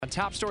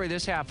Top story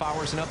this half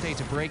hour is an update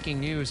to breaking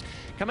news.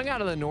 Coming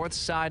out of the north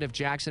side of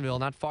Jacksonville,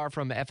 not far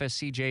from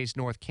FSCJ's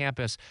North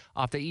Campus,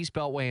 off the East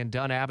Beltway and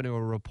Dunn Avenue,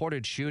 a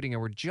reported shooting.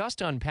 And we're just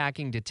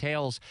unpacking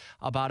details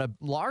about a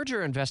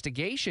larger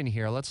investigation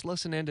here. Let's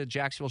listen into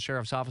Jacksonville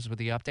Sheriff's Office with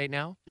the update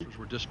now.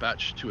 We're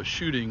dispatched to a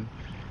shooting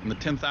in the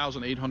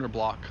 10,800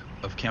 block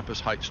of Campus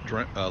Heights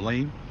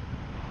Lane.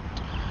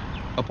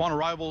 Upon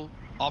arrival,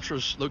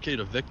 officers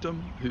located a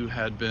victim who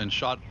had been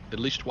shot at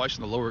least twice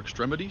in the lower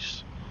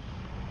extremities.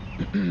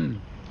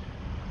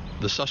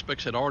 The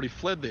suspects had already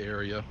fled the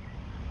area,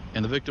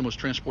 and the victim was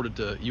transported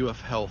to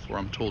UF Health, where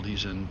I'm told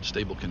he's in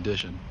stable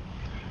condition.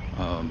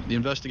 The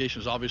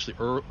investigation is obviously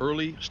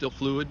early, still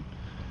fluid,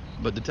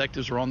 but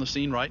detectives are on the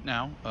scene right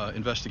now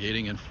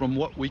investigating, and from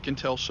what we can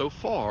tell so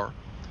far,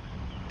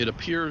 it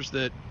appears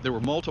that there were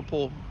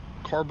multiple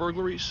car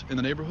burglaries in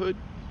the neighborhood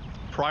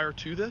prior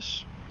to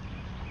this,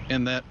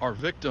 and that our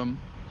victim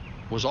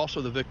was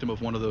also the victim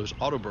of one of those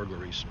auto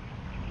burglaries.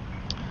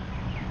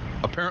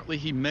 Apparently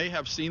he may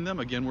have seen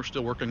them. Again, we're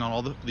still working on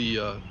all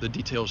the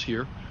details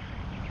here.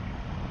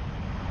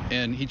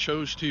 And he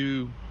chose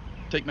to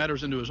take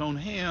matters into his own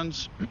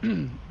hands,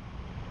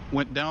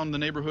 went down the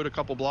neighborhood a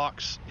couple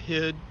blocks,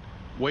 hid,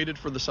 waited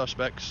for the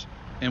suspects,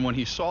 and when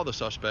he saw the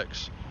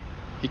suspects,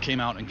 he came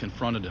out and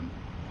confronted him.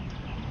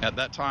 At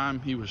that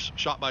time, he was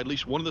shot by at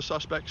least one of the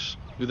suspects,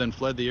 who then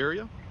fled the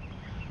area.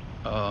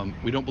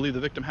 We don't believe the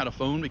victim had a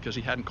phone because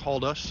he hadn't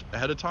called us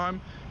ahead of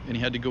time, and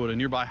he had to go to a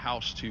nearby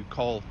house to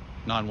call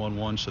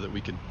 911 so that we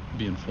could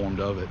be informed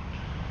of it.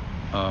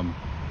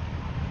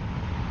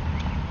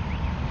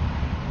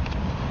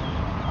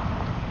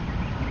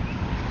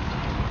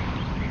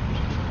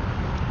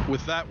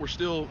 With that, we're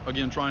still,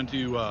 again, trying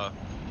to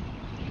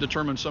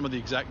determine some of the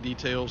exact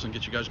details and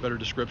get you guys better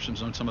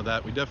descriptions on some of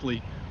that. We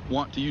definitely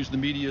want to use the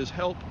media's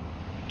help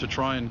to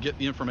try and get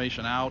the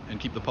information out and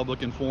keep the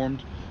public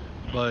informed,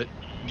 but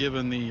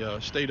given the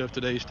state of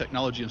today's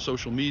technology and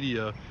social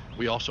media,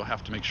 we also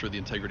have to make sure the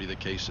integrity of the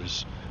case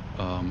is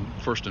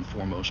first and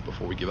foremost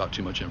before we give out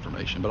too much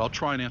information. But I'll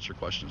try and answer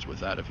questions with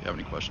that if you have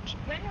any questions.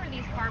 When were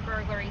these car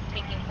burglaries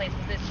taking place?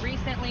 Was this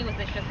recently? Was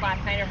this just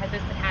last night, or has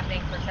this been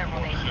happening for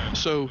several days now?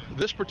 So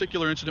this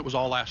particular incident was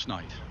all last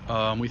night.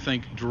 We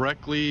think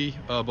directly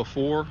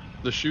before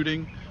the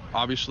shooting.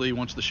 Obviously,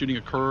 once the shooting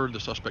occurred, the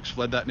suspects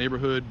fled that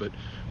neighborhood, but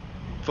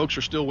folks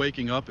are still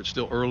waking up. It's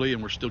still early,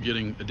 and we're still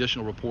getting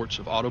additional reports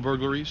of auto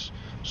burglaries.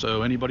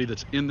 So anybody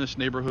that's in this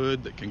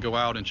neighborhood that can go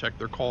out and check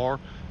their car,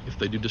 if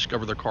they do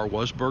discover their car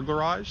was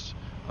burglarized,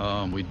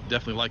 we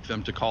definitely like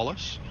them to call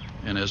us.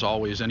 And as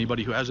always,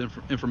 anybody who has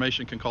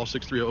information can call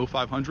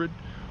 630-0500,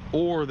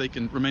 or they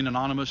can remain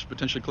anonymous,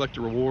 potentially collect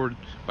a reward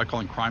by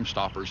calling Crime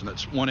Stoppers, and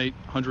that's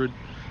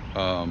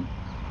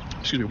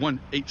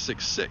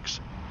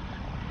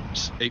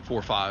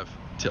 1-866-845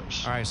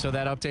 tips. All right, so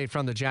that update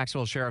from the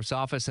Jacksonville Sheriff's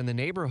Office, and the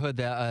neighborhood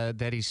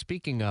that he's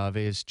speaking of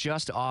is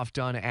just off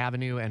Dunn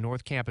Avenue and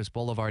North Campus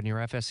Boulevard near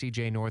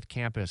FSCJ North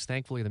Campus.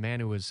 Thankfully, the man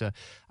who was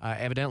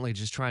evidently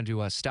just trying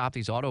to stop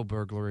these auto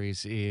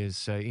burglaries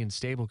is in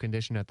stable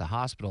condition at the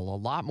hospital. A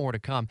lot more to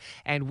come,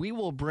 and we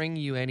will bring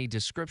you any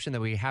description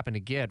that we happen to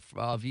get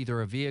of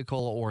either a vehicle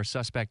or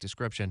suspect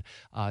description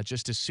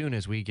just as soon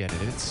as we get it.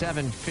 It's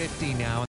 7:50 now.